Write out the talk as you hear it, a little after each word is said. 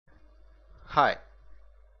Hi.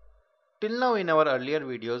 Till now in our earlier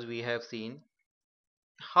videos we have seen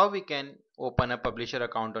how we can open a publisher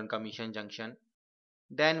account on Commission Junction.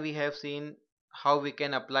 Then we have seen how we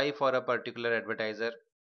can apply for a particular advertiser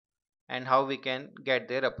and how we can get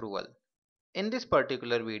their approval. In this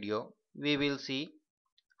particular video we will see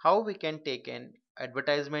how we can take an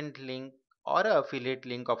advertisement link or a affiliate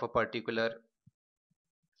link of a particular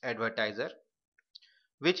advertiser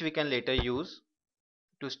which we can later use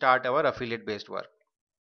to start our affiliate based work.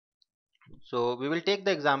 So we will take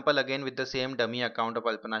the example again with the same dummy account of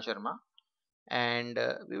Alpana Sharma, and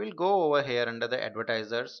we will go over here under the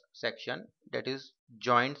advertisers section, that is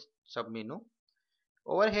joint submenu.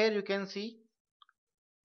 Over here you can see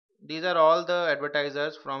these are all the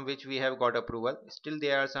advertisers from which we have got approval. Still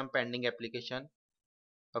there are some pending application.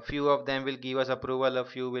 A few of them will give us approval, a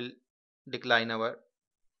few will decline our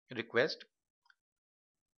request.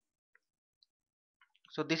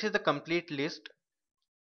 So this is the complete list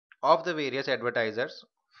of the various advertisers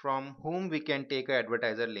from whom we can take a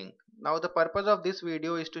advertiser link. Now the purpose of this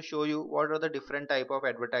video is to show you what are the different type of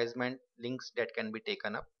advertisement links that can be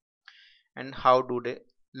taken up and how do they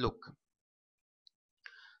look.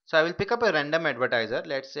 So I will pick up a random advertiser.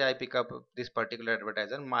 Let's say I pick up this particular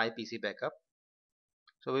advertiser, my PC backup.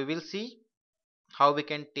 So we will see how we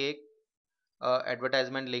can take a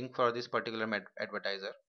advertisement link for this particular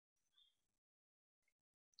advertiser.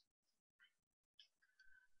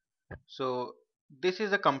 So this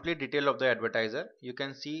is the complete detail of the advertiser. You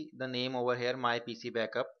can see the name over here, my PC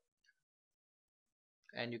backup,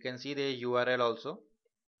 and you can see the URL also.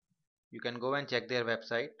 You can go and check their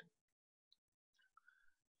website.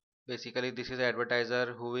 Basically this is an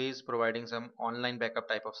advertiser who is providing some online backup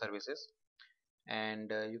type of services, and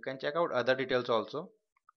you can check out other details also.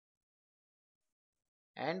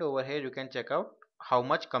 And over here you can check out how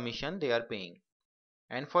much commission they are paying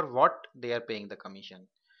and for what they are paying the commission.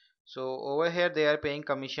 So over here they are paying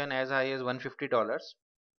commission as high as $150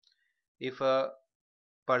 if a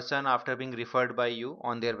person after being referred by you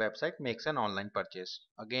on their website makes an online purchase.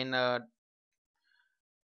 Again,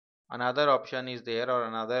 another option is there, or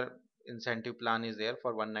another incentive plan is there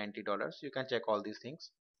for $190. You can check all these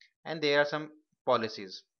things, and there are some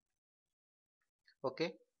policies.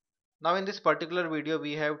 Okay, now in this particular video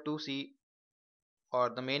we have to see, or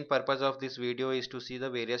the main purpose of this video is to see the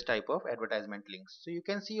various type of advertisement links. So you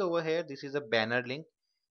can see over here this is a banner link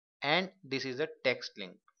and this is a text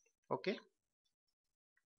link. Okay,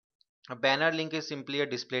 a banner link is simply a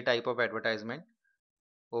display type of advertisement.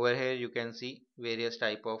 Over here you can see various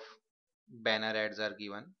type of banner ads are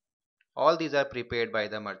given. All these are prepared by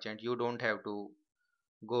the merchant. You don't have to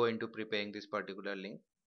go into preparing this particular link.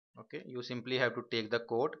 Okay, you simply have to take the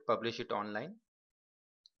code, publish it online.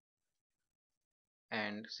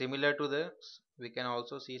 And similar to this we can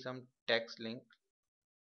also see some text link.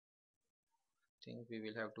 I think we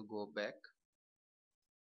will have to go back.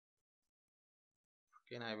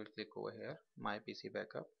 Again I will click over here, my PC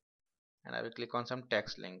backup, and I will click on some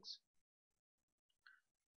text links.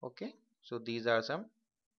 Okay, so these are some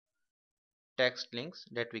text links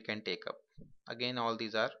that we can take up. Again all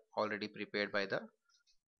these are already prepared by the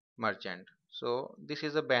merchant. So this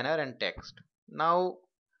is a banner and text. Now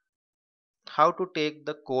how to take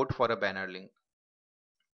the code for a banner link.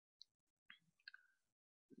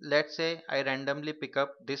 Let's say I randomly pick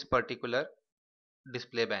up this particular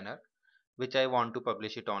display banner which I want to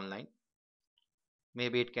publish it online.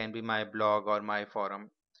 Maybe it can be my blog or my forum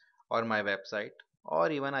or my website, or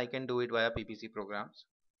even I can do it via PPC programs.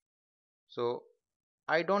 So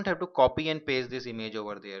I don't have to copy and paste this image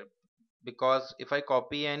over there, because if I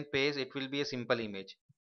copy and paste it will be a simple image.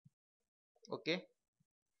 Okay,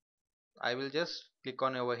 I will just click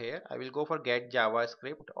on over here. I will go for get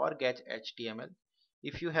JavaScript or get HTML.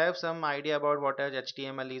 If you have some idea about what a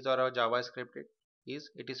HTML is or a JavaScript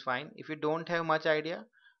it is fine. If you don't have much idea,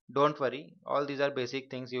 don't worry. All these are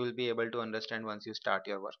basic things you will be able to understand once you start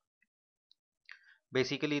your work.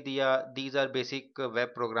 Basically these are basic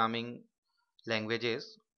web programming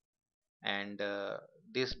languages, and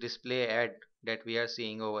this display ad that we are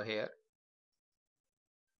seeing over here,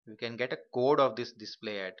 we can get a code of this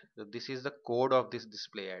display ad. So this is the code of this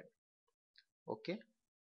display ad. Okay,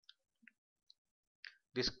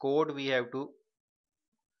 this code we have to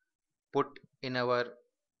put in our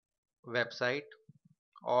website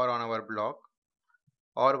or on our blog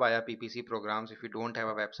or via PPC programs if you don't have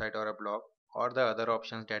a website or a blog, or the other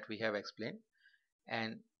options that we have explained.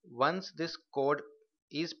 And once this code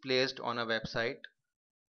is placed on a website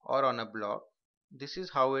or on a blog, this is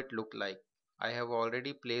how it look like. I have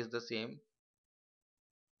already placed the same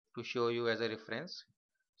to show you as a reference.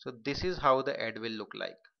 So this is how the ad will look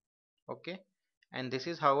like. Okay, and this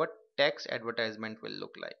is how a text advertisement will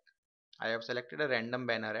look like. I have selected a random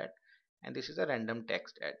banner ad, and this is a random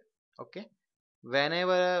text ad. Okay,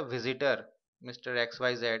 whenever a visitor, Mr.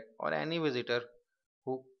 XYZ, or any visitor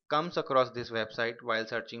who comes across this website while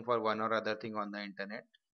searching for one or other thing on the internet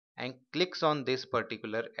and clicks on this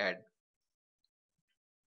particular ad,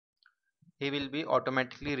 he will be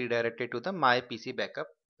automatically redirected to the my PC backup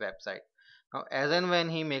website. Now as and when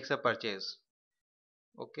he makes a purchase,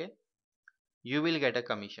 okay, you will get a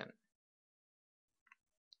commission.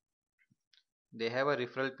 They have a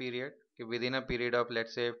referral period. Okay, within a period of,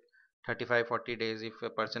 let's say, 35-40 days, if a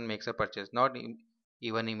person makes a purchase, not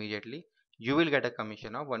even immediately, you will get a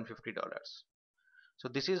commission of $150. So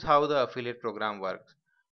this is how the affiliate program works.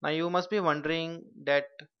 Now you must be wondering that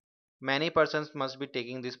many persons must be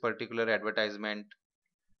taking this particular advertisement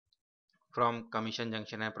from Commission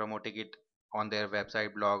Junction and promoting it on their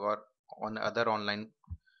website, blog, or on other online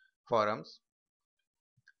forums.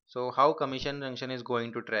 So how Commission Junction is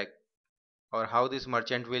going to track, or how this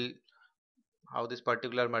particular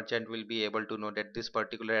merchant will be able to know that this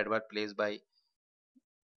particular advert placed by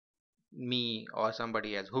me or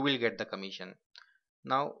somebody else, who will get the commission.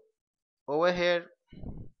 Now over here,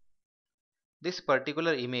 this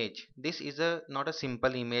particular image, this is a not a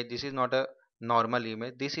simple image, this is not a normal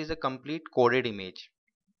image, this is a complete coded image.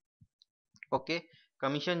 Okay,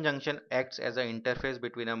 Commission Junction acts as an interface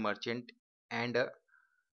between a merchant and a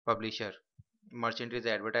publisher. Merchant is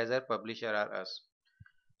the advertiser, publisher are us.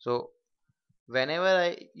 So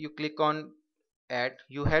whenever you click on ad,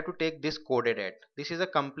 you have to take this coded ad. This is a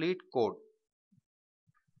complete code.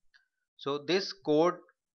 So this code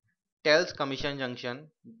tells Commission Junction,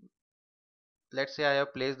 let's say I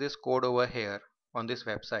have placed this code over here on this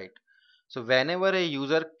website. So whenever a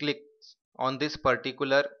user clicks on this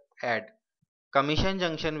particular ad, Commission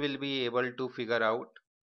Junction will be able to figure out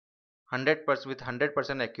 100% with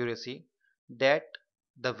 100% accuracy that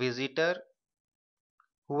the visitor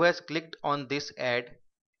who has clicked on this ad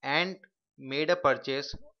and made a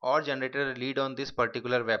purchase or generated a lead on this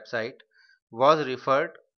particular website was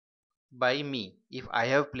referred by me if I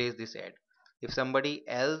have placed this ad. If somebody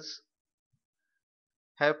else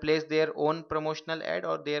have placed their own promotional ad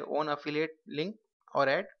or their own affiliate link or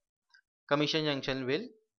ad, Commission Junction will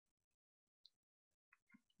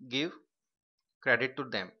give credit to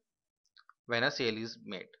them when a sale is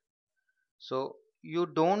made. So you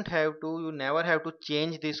never have to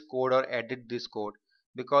change this code or edit this code,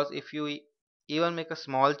 because if you even make a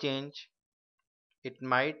small change, it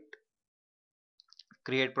might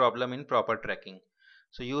create problem in proper tracking.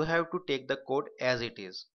 So you have to take the code as it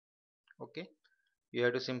is. Okay, you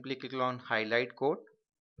have to simply click on highlight code,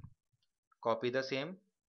 copy the same,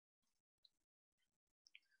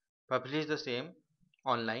 publish the same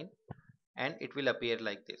online, and it will appear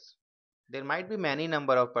like this. There might be many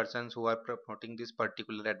number of persons who are promoting this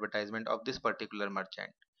particular advertisement of this particular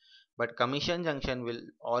merchant, but Commission Junction will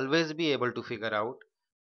always be able to figure out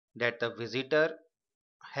that the visitor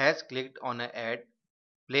has clicked on an ad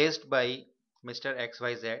placed by Mr.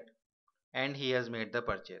 XYZ and he has made the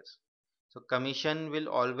purchase. So commission will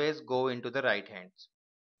always go into the right hands.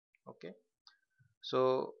 Okay,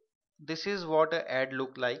 so this is what a ad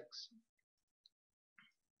look like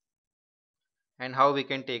and how we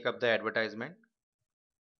can take up the advertisement.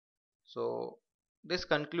 So this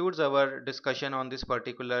concludes our discussion on this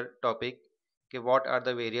particular topic. Okay, what are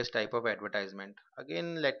the various type of advertisement?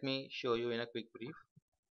 Again, let me show you in a quick brief.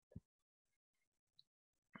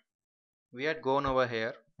 We had gone over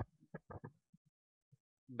here,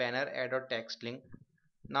 banner ad or text link.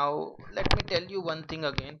 Now let me tell you one thing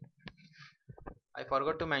again. I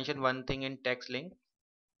forgot to mention one thing in text link.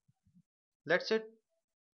 Let's say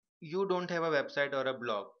you don't have a website or a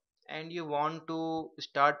blog and you want to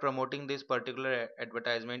start promoting this particular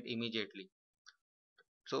advertisement immediately.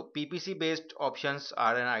 So PPC based options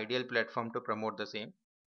are an ideal platform to promote the same.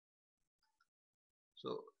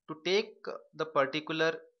 So to take the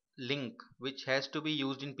particular link which has to be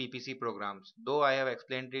used in PPC programs, though I have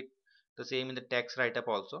explained it the same in the text write-up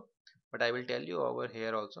also, but I will tell you over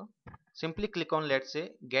here also. Simply click on, let's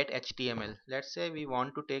say, get HTML. Let's say we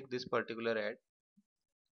want to take this particular ad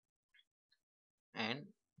and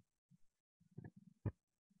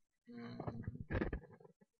mm,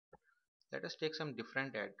 let us take some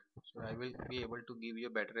different ad. So I will be able to give you a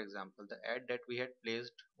better example. The ad that we had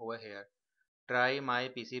placed over here, try my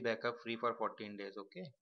PC backup free for 14 days.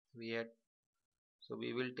 Okay, we had, so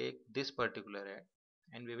we will take this particular ad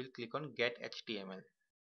and we will click on get HTML.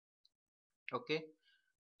 Okay,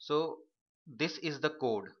 so this is the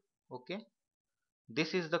code. Okay,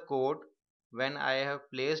 this is the code. When I have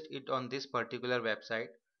placed it on this particular website,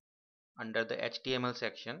 under the HTML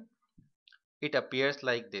section, it appears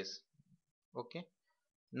like this. Okay.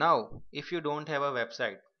 Now, if you don't have a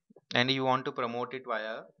website and you want to promote it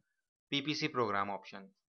via PPC program option,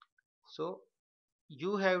 so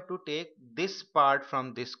you have to take this part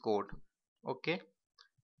from this code. Okay,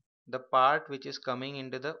 the part which is coming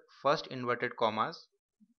into the first inverted commas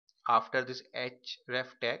after this href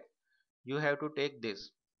tag, you have to take this.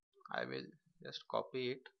 I will just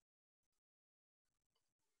copy it.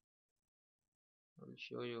 I will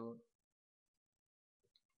show you.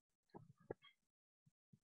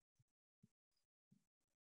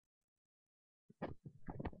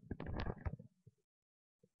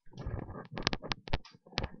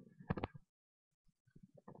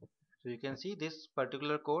 So you can see this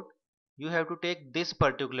particular code. You have to take this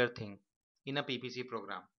particular thing in a PPC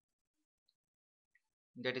program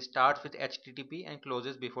that starts with HTTP and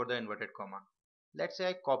closes before the inverted comma. Let's say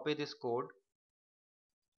I copy this code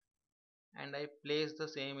and I place the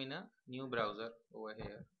same in a new browser over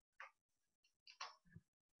here.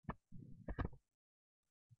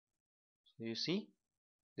 So you see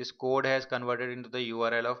this code has converted into the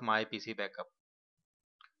URL of my PC backup.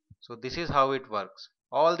 So this is how it works.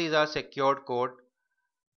 All these are secured code,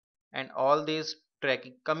 and all these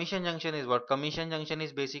tracking. Commission junction is what? Commission junction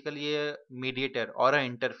is basically a mediator or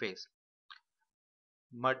an interface.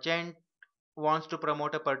 Merchant wants to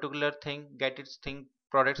promote a particular thing, get its thing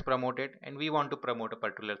products promoted, and we want to promote a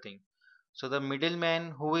particular thing. So the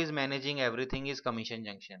middleman who is managing everything is commission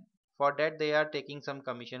junction. For that they are taking some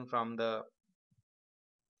commission from the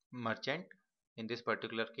merchant in this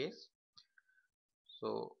particular case.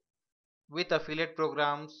 So with affiliate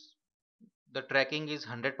programs, the tracking is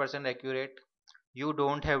 100% accurate. You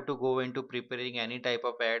don't have to go into preparing any type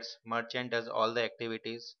of ads. Merchant does all the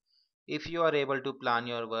activities. If you are able to plan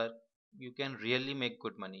your work, you can really make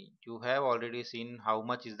good money. You have already seen how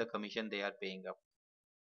much is the commission they are paying up.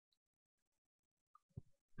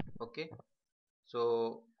 Okay,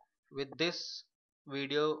 so with this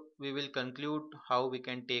video we will conclude how we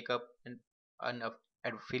can take up an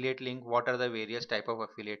affiliate link, what are the various type of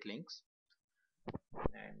affiliate links,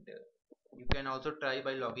 and you can also try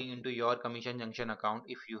by logging into your commission junction account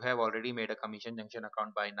if you have already made a commission junction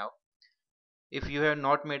account by now. If you have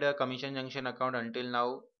not made a commission junction account until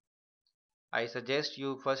now, I suggest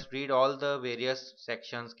you first read all the various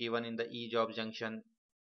sections given in the eJob Junction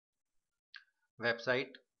website.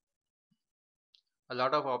 A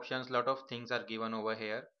lot of options, lot of things are given over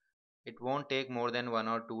here. It won't take more than 1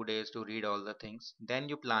 or 2 days to read all the things. Then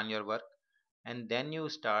you plan your work and then you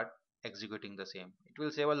start executing the same. It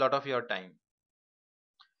will save a lot of your time.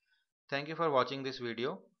 Thank you for watching this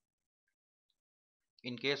video.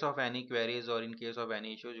 In case of any queries or in case of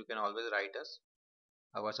any issues, you can always write us.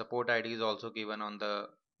 Our support ID is also given on the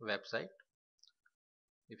website.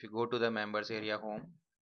 If you go to the members area home,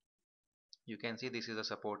 you can see this is a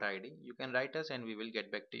support ID. You can write us and we will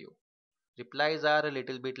get back to you. Replies are a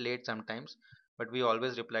little bit late sometimes, but we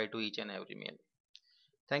always reply to each and every mail.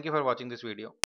 Thank you for watching this video.